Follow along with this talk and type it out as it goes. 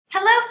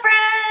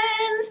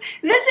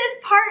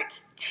part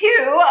 2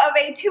 of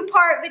a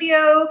 2-part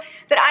video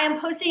that I am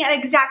posting at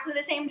exactly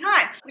the same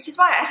time, which is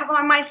why I have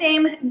on my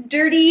same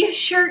dirty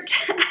shirt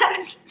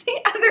as the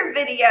other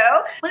video.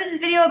 What is this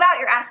video about,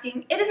 you're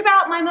asking? It is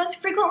about my most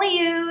frequently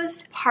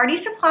used party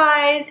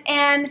supplies,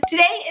 and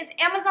today is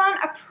Amazon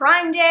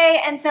Prime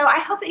Day, and so I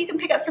hope that you can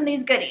pick up some of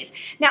these goodies.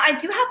 Now, I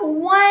do have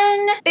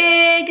one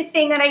big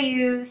thing that I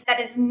use that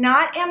is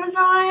not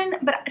Amazon,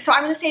 but so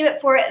I'm gonna save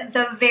it for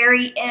the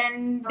very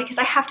end because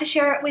I have to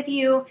share it with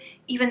you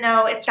even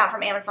though it's not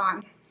from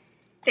Amazon.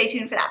 Stay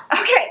tuned for that.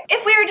 Okay,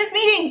 if we are just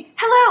meeting,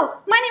 hello,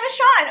 my name is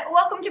Sean.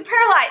 Welcome to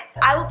Prayer Lights.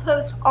 I will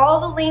post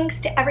all the links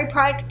to every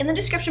product in the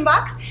description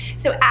box.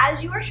 So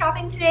as you are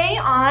shopping today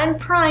on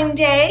Prime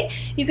Day,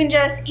 you can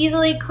just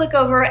easily click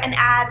over and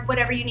add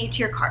whatever you need to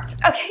your cart.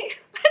 Okay,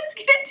 let's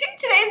get into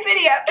today's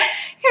video.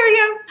 Here we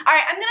go. All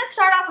right, I'm gonna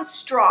start off with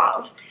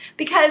straws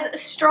because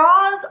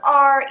straws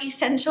are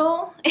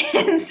essential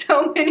in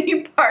so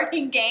many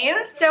party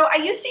games. So I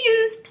used to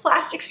use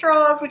plastic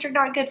straws, which are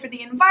not good for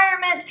the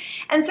environment.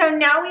 And so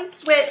now we've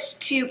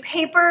switched to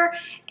paper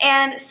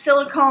and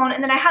silicone,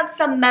 and then I have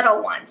some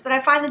metal ones, but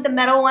I find that the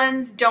metal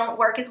ones don't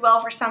work as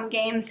well for some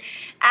games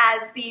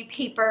as the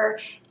paper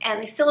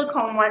and the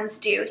silicone ones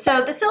do.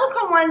 So the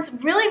silicone ones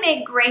really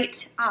make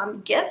great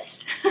gifts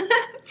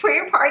for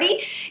your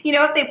party. You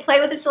know, if they play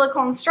with a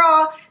silicone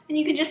straw, then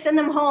you can just send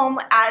them home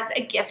as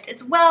a gift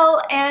as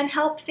well and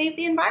help save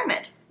the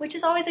environment, which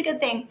is always a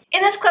good thing.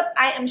 In this clip,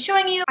 I am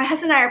showing you, my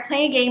husband and I are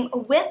playing a game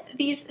with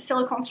these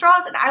silicone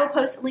straws, and I will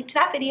post a link to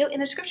that video in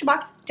the description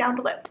box down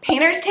below.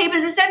 Painter's tape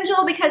is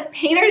essential because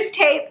painter's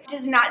tape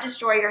does not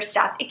destroy your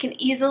stuff. It can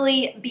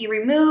easily be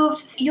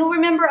removed. You'll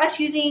remember us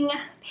using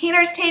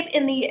painter's tape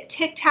in the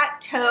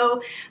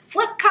tic-tac-toe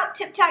flip cup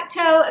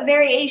tic-tac-toe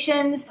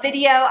variations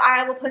video.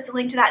 I will post a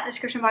link to that in the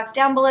description box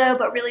down below,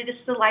 but really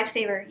this is a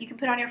lifesaver. You can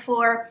put it on your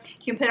floor,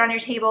 you can put it on your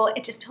table,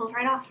 it just peels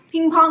right off.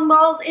 Ping pong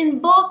balls in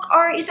bulk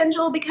are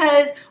essential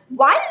because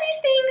why do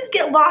these things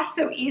get lost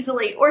so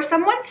easily? Or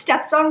someone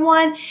steps on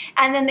one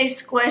and then they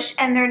squish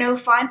and they're no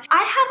fun. I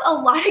have a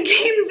lot of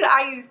games that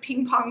I use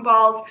ping pong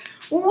balls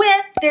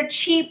with. They're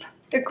cheap.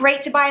 They're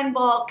great to buy in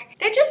bulk.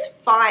 They're just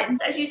fun.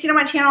 As you've seen on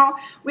my channel,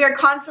 we are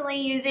constantly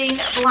using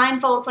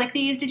blindfolds like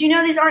these. Did you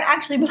know these aren't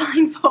actually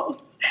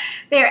blindfolds?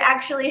 They are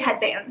actually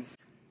headbands.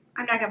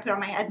 I'm not gonna put it on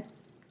my head.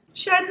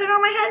 Should I put it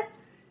on my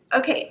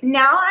head? Okay,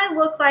 now I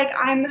look like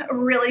I'm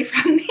really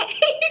from the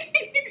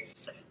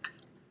 80s.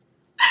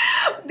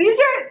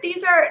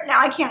 These are, now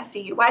I can't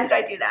see you. Why did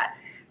I do that?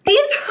 These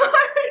are,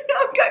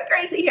 I've got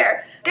crazy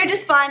hair. They're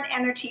just fun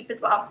and they're cheap as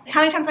well.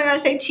 How many times am I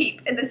gonna say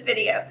cheap in this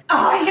video? Oh,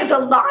 I hear the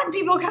lawn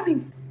people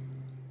coming.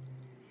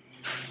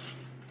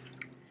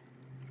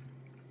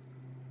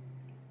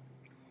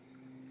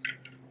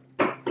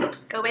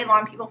 Go away,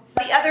 lawn people.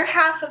 The other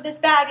half of this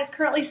bag is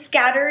currently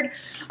scattered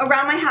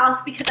around my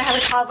house because I have a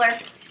toddler.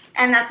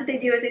 And that's what they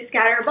do, is they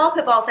scatter ball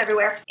pit balls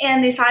everywhere.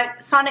 And the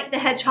Sonic the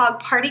Hedgehog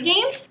party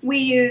games, we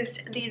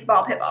used these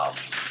ball pit balls.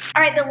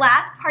 All right, the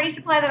last party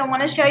supply that I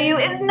want to show you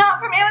is not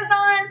from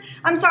Amazon.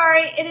 I'm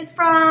sorry, it is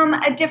from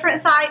a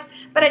different site,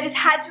 but I just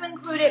had to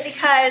include it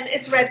because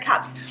it's red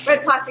cups,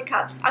 red plastic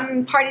cups.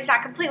 Party's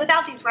not complete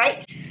without these,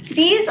 right?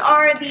 These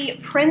are the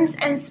Prince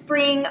and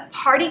Spring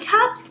party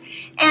cups,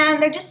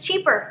 and they're just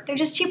cheaper. They're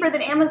just cheaper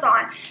than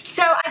Amazon.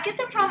 So I get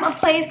them from a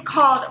place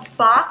called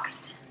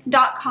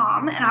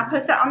Boxed.com, and I'll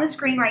post that on the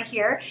screen right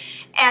here,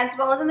 as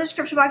well as in the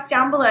description box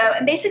down below.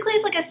 And basically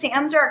it's like a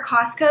Sam's or a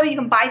Costco. You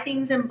can buy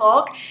things in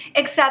bulk,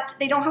 except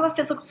they don't have a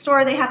physical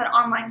store, they have an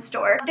online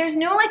store. There's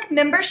no like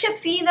membership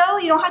fee though.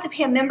 You don't have to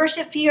pay a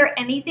membership fee or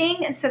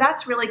anything, and so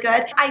that's really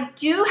good. I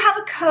do have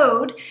a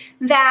code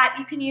that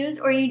you can use,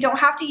 or you don't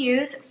have to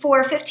use,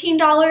 for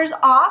 $15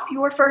 off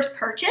your first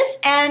purchase.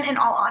 And in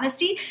all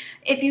honesty,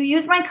 if you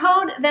use my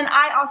code, then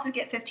I also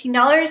get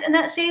 $15, and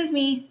that saves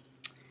me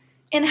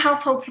in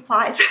household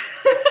supplies.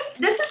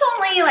 This is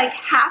only like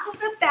half of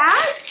the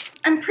bag.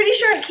 I'm pretty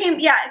sure it came,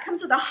 yeah, it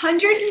comes with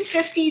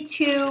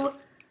 152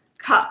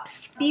 cups.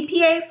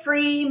 BPA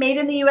free, made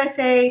in the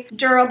USA,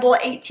 durable,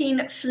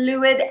 18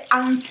 fluid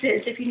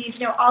ounces, if you need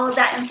to know all of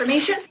that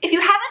information. If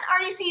you haven't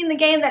already seen the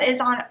game that is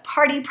on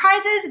Party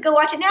Prizes, go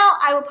watch it now.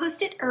 I will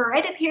post it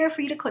right up here for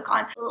you to click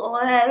on.